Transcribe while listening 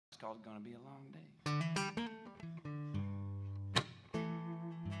called Gonna Be a Long Day.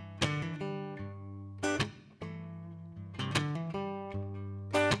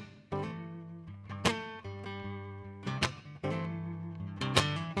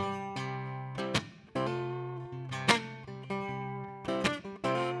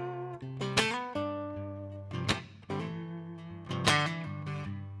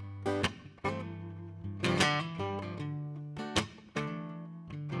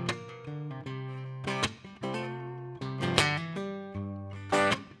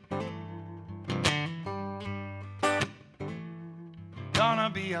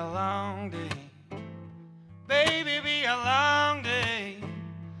 Gonna be a long day, baby, be a long day.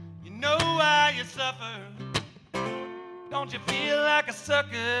 You know why you suffer, don't you feel like a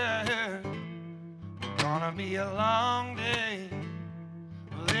sucker? Gonna be a long day,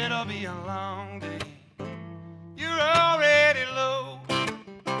 well, it'll be a long day. You're already low,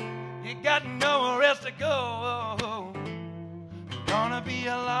 you got nowhere else to go. Gonna be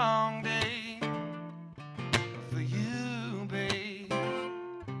a long day for you, babe.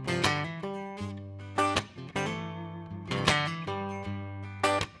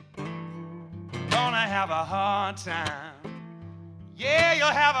 Gonna have a hard time, yeah, you'll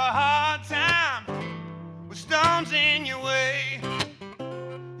have a hard time with storms in your way.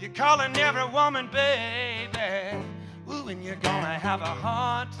 You're calling every woman baby, ooh, and you're gonna have a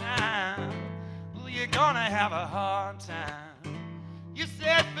hard time. Ooh, you're gonna have a hard time. You're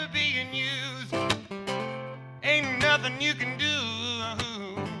set for being used, ain't nothing you can do.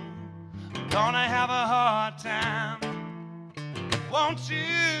 Gonna have a hard time, won't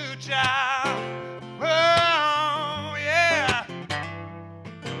you, child? Oh, yeah.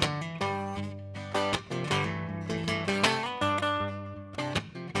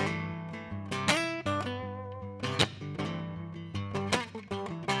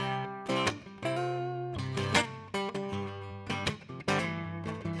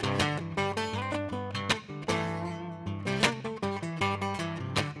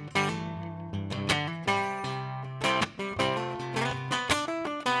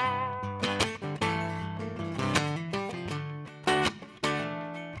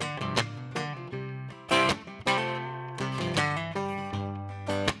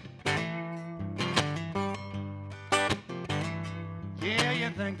 Yeah, you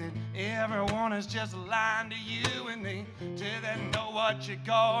think that everyone is just lying to you, and they say they know what you're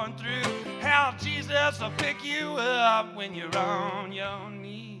going through. How Jesus will pick you up when you're on your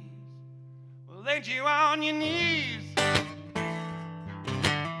knees. Well, ain't you on your knees?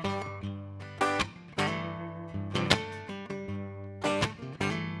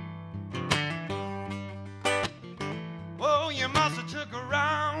 Whoa, you must have took a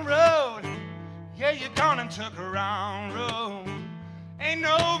wrong road. Yeah, you gone and took a wrong road. Ain't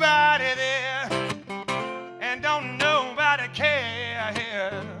nobody there, and don't nobody care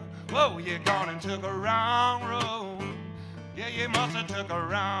here. Whoa, you gone and took a wrong road. Yeah, you must have took a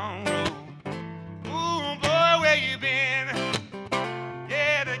wrong road. Ooh, boy, where you been?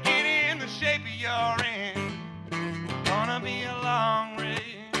 Yeah, to get in the shape you're in. Gonna be a long race,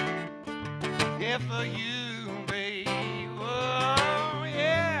 yeah, for you, babe. Oh,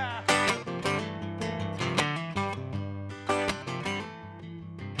 yeah.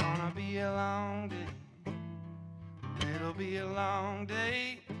 Gonna be a long day, it'll be a long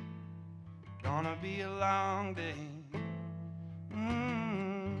day. Gonna be a long day.